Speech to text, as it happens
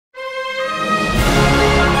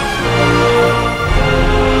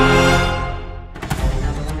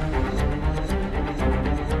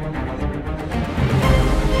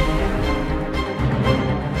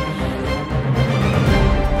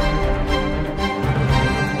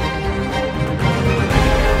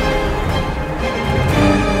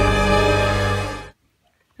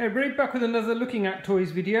Craig back with another looking at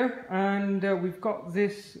toys video, and we've got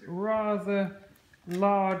this rather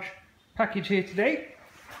large package here today,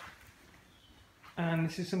 and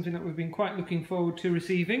this is something that we've been quite looking forward to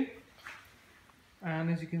receiving. And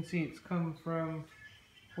as you can see, it's come from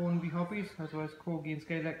Hornby Hobbies as well as Corgi and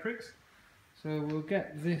Scalextric. So we'll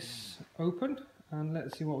get this opened and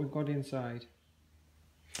let's see what we've got inside.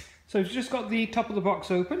 So we've just got the top of the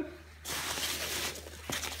box open.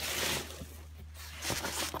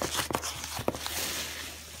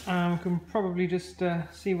 And we can probably just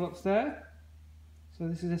see what's there. So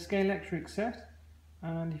this is a Scalextric set,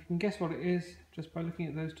 and if you can guess what it is just by looking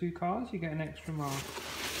at those two cars, you get an extra mark.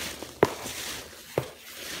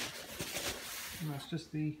 And that's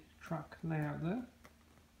just the track layout there.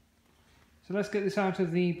 So let's get this out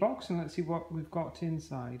of the box and let's see what we've got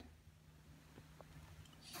inside.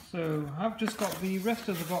 So I've just got the rest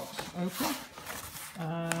of the box open,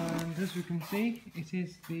 and as you can see, it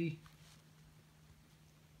is the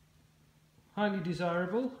highly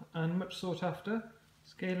desirable and much sought after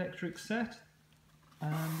Scalextric set,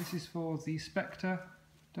 and this is for the Spectre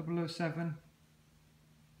 007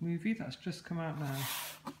 movie that's just come out now.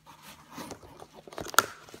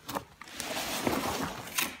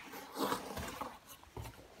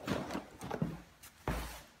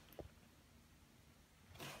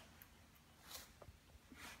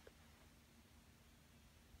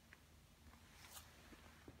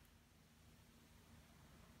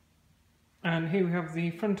 And here we have the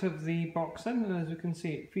front of the box then, and as you can see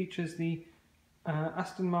it features the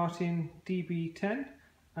Aston Martin DB10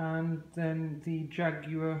 and then the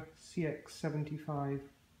Jaguar CX75.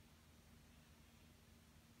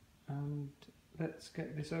 And let's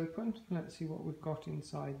get this opened, let's see what we've got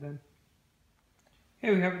inside then.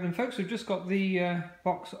 Here we have it then folks, we've just got the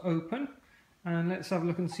box open, and let's have a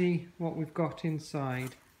look and see what we've got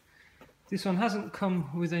inside. This one hasn't come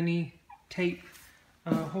with any tape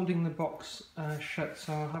holding the box shut,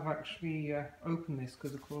 so I have actually opened this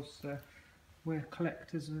because of course we're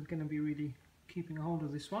collectors and are going to be really keeping a hold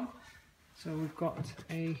of this one. So we've got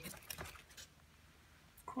a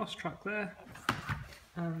cross track there,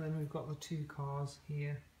 and then we've got the two cars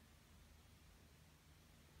here.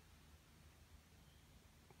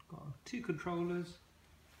 Got two controllers,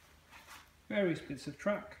 various bits of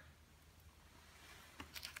track,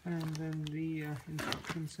 and then the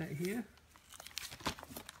instruction set here.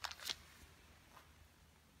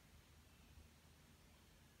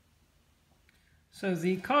 So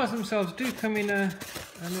the cars themselves do come in a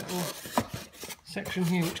little section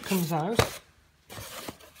here which comes out.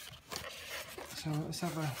 So let's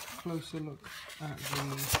have a closer look at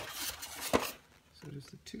the... So there's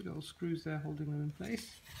the two little screws there holding them in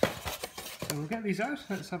place. So we'll get these out,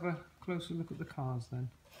 let's have a closer look at the cars then.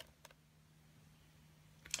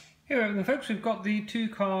 Here then folks, we've got the two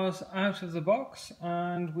cars out of the box,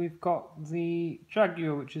 and we've got the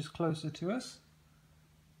Jaguar which is closer to us,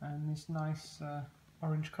 and this nice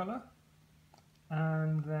orange colour,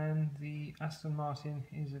 and then the Aston Martin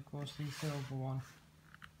is of course the silver one.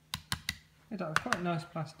 It's quite nice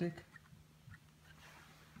plastic,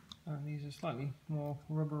 and these are slightly more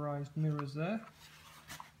rubberized mirrors there.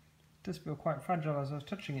 It does feel quite fragile as I was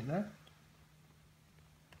touching it there.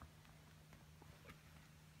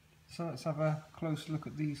 So let's have a close look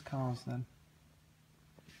at these cars then.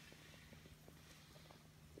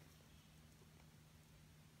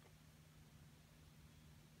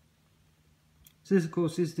 So this of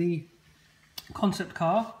course is the concept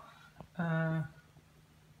car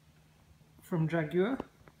from Jaguar,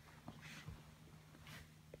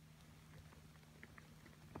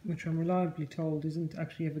 which I'm reliably told isn't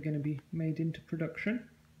actually ever going to be made into production.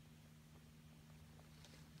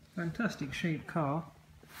 Fantastic shaped car.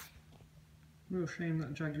 Real shame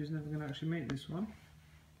that Jaguar is never going to actually make this one.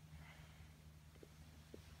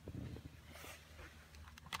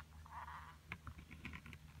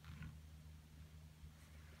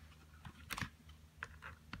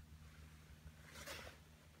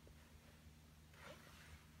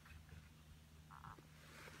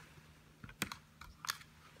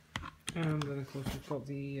 And then of course we've got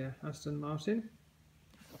the Aston Martin.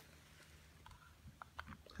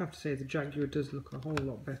 I have to say the Jaguar does look a whole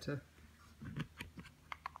lot better.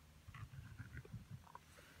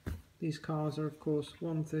 These cars are of course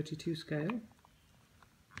 1/32 scale.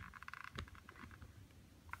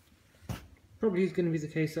 Probably is going to be the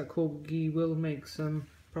case that Corgi will make some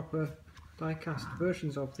proper die-cast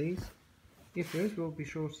versions of these. If there is, we'll be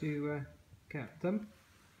sure to get them,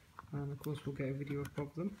 and of course we'll get a video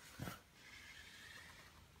of them.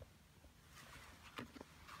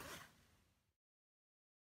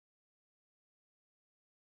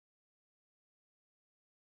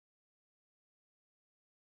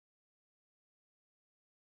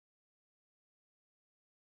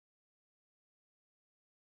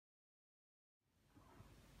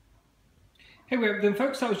 Here we have it then,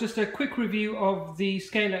 folks. That was just a quick review of the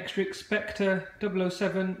Scalextric Spectre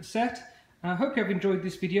 007 set. I hope you have enjoyed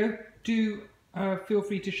this video. Do feel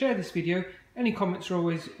free to share this video. Any comments are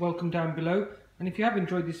always welcome down below. And if you have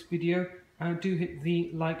enjoyed this video, do hit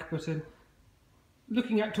the like button.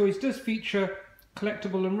 Looking at Toys does feature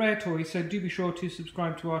collectible and rare toys, so do be sure to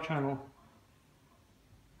subscribe to our channel.